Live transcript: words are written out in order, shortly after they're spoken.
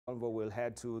convoy will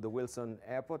head to the Wilson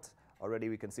Airport. Already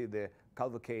we can see the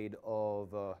cavalcade of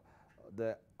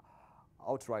the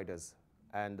outriders,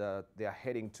 and they are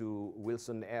heading to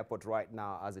Wilson Airport right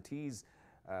now as it is,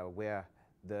 where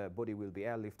the body will be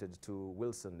airlifted to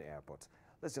Wilson Airport.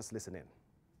 Let's just listen in.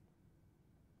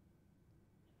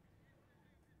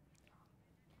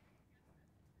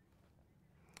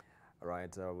 All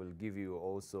right, we'll give you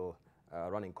also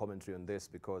running commentary on this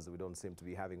because we don't seem to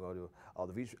be having audio or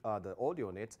the audio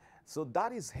on it. So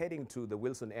that is heading to the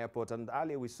Wilson Airport, and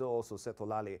earlier we saw also Seth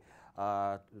Olale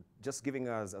just giving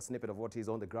us a snippet of what is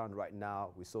on the ground right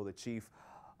now. We saw the chief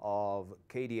of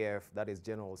KDF, that is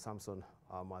General Samson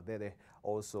Madede,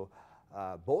 also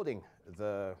boarding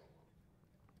the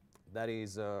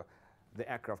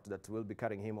aircraft that will be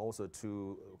carrying him also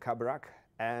to Kabarak.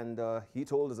 And he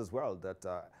told us as well that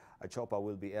a chopper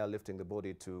will be airlifting the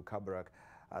body to Kabarak,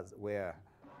 where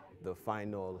the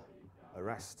final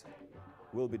arrest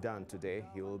will be done today.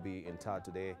 He will be interred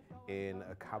today in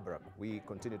Kabarak. We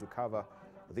continue to cover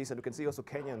this, and you can see also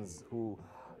Kenyans who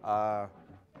are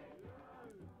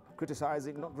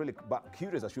criticizing, not really, but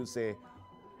curious, I should say,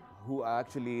 who are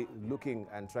actually looking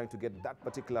and trying to get that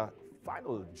particular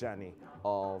final journey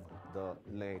of the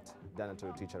late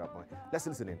Daniel teacher Moi. Let's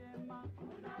listen in.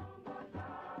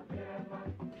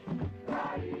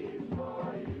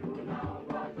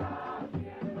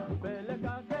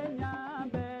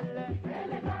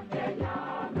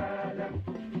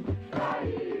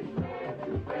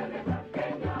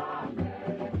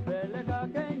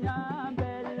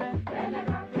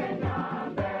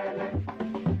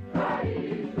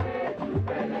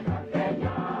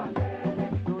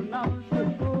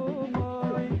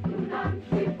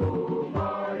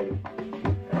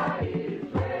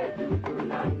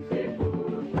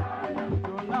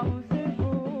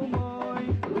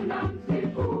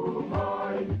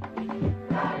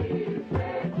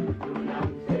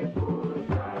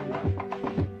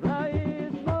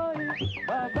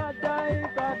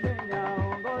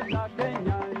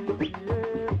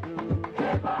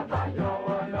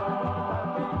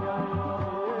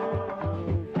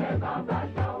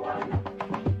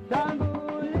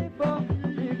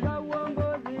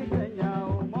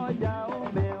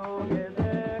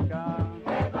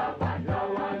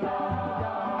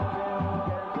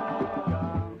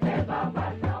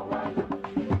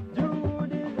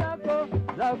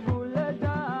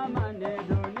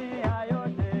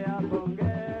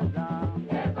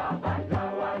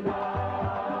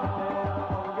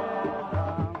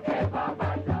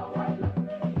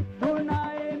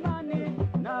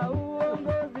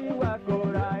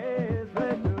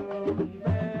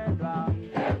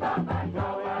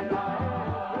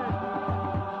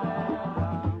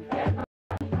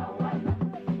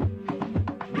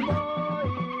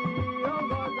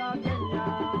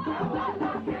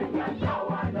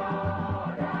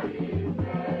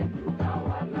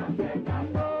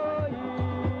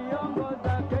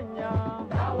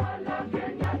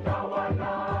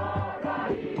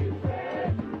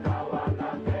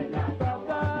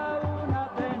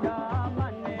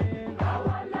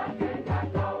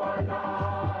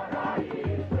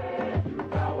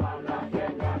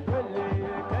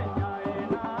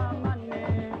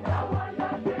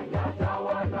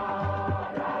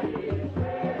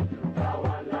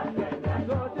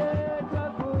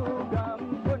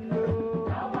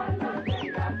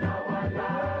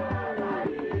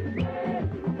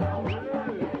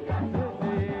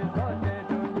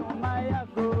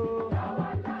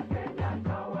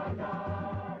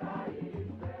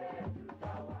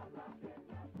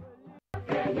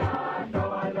 Kenya,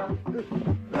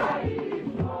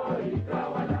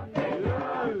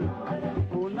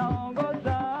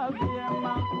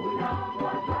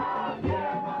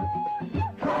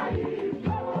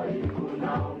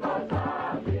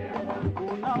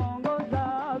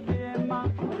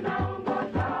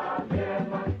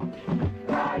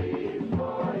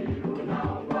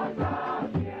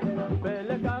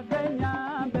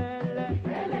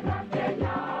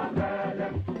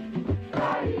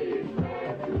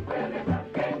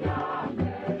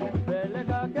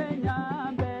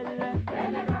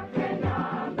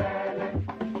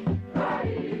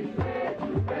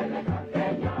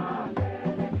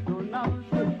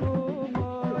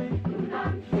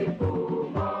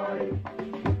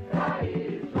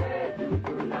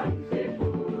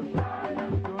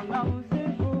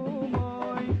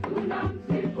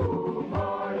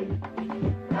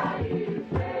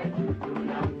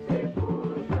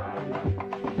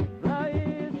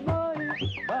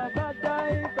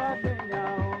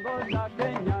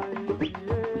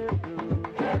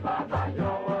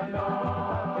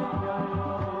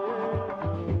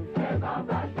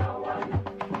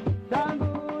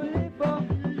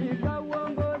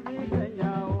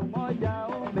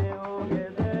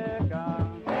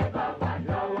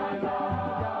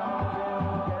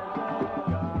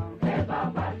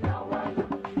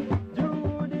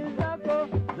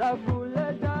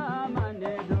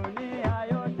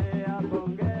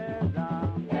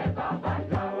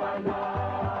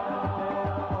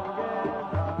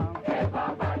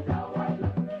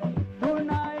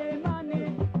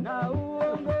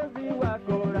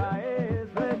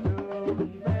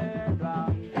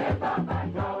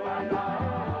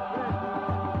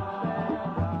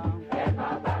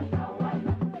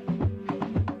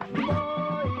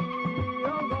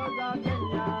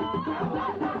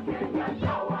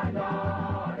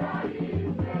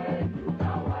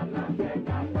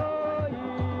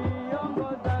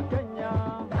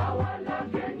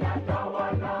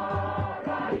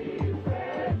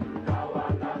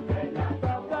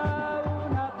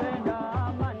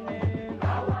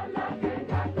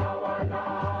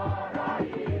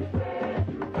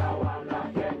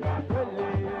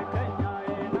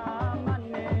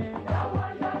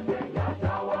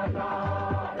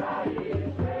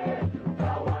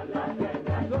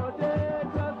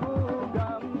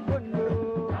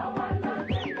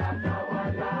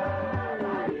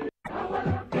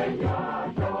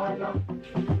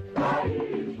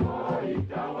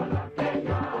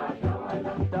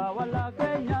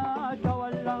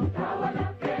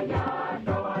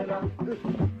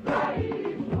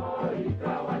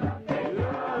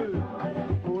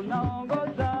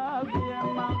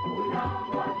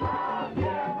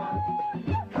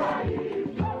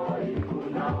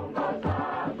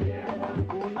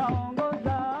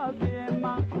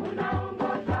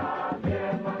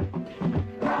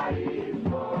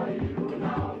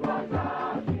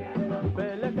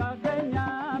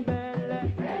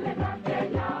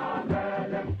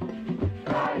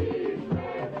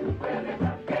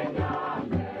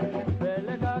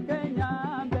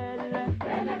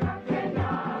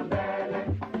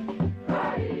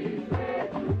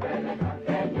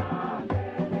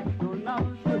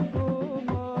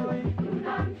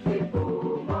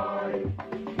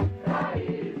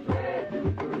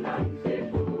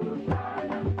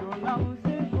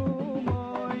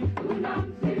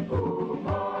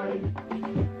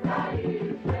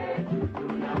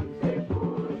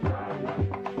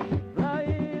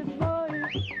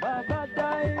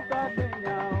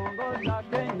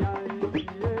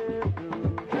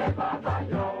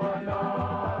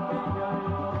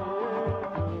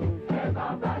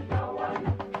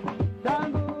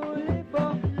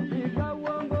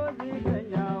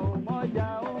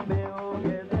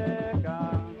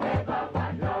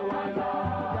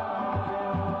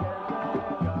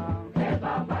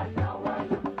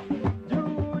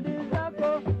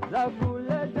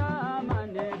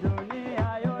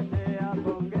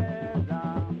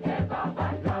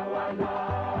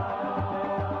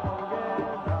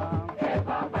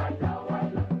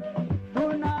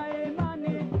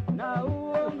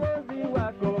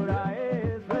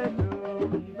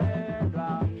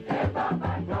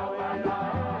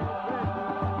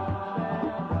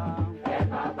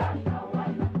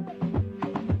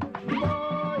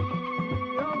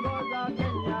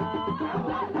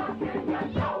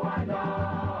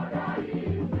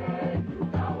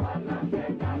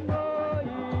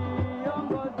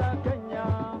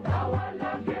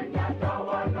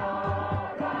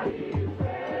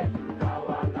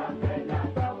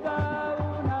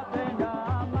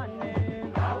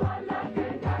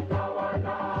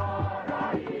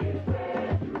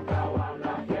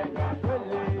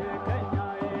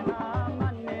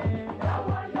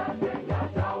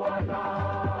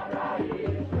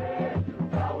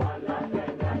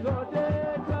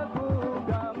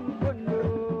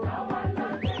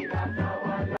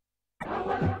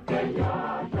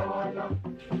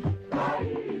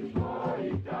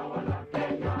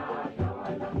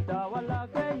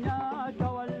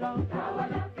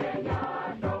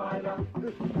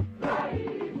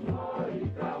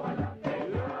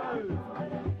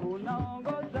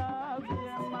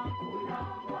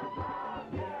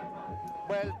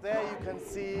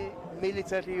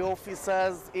 military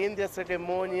officers in their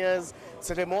ceremonial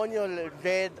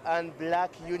red and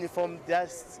black uniform,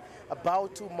 just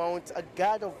about to mount a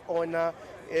guard of honor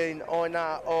in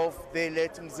honor of the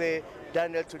late Mzee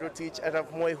Daniel Toroitich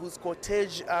Arap Moi, whose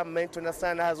cortege, meant to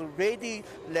understand, has already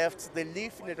left the Lee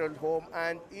Funeral Home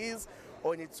and is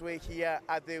on its way here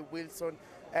at the Wilson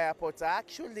Airport.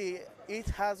 Actually, it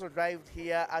has arrived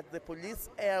here at the police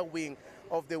air wing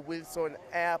of the Wilson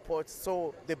Airport.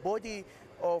 So the body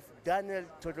of Daniel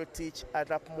Toroitich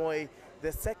Arap Moi,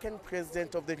 the second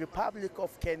president of the Republic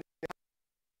of Kenya,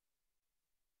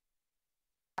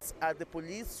 at the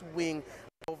police wing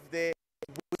of the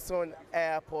Wilson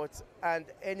Airport, and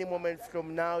any moment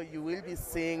from now you will be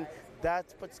seeing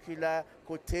that particular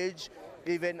cortege,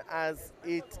 even as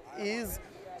it is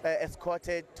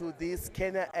escorted to this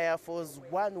Kenya Air Force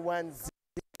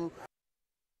 110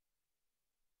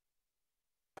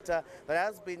 that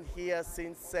has been here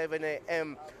since 7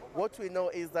 a.m. What we know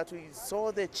is that we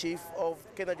saw the chief of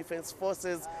Kenya Defense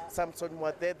Forces, Samson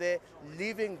Mwadede,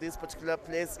 leaving this particular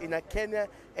place in a Kenya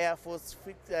Air Force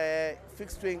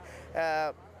fixed-wing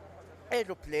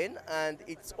aeroplane, and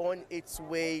it's on its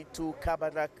way to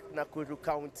Kabarak, Nakuru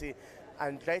County.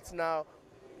 And right now,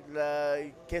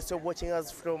 in case you're watching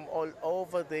us from all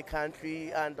over the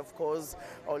country and of course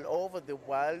all over the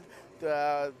world,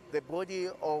 the body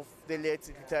of the late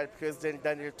retired President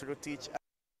Daniel Toroitich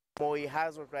Moi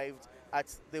has arrived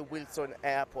at the Wilson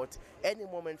Airport. Any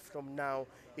moment from now,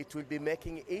 it will be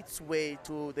making its way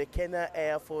to the Kenya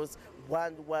Air Force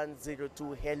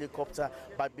 1102 helicopter.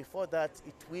 But before that,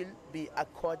 it will be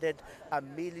accorded a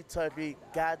military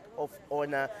guard of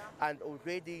honor, and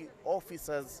already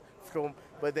officers from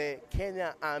the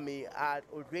Kenya Army are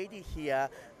already here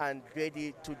and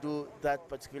ready to do that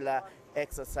particular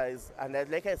exercise. And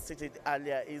like I stated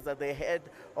earlier, is that the head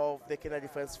of the Kenya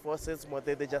Defense Forces,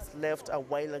 they just left a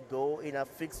while ago in a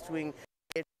fixed-wing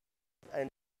and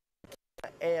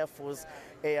Air Force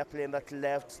airplane that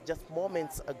left just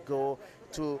moments ago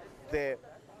to the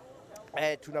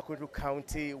to Nakuru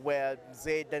County, where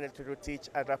Mzee Daniel Toroitich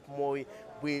Arap Moi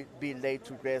will be laid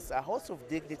to rest. A host of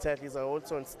dignitaries are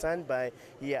also on standby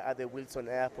here at the Wilson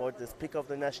Airport. The Speaker of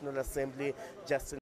the National Assembly, Justin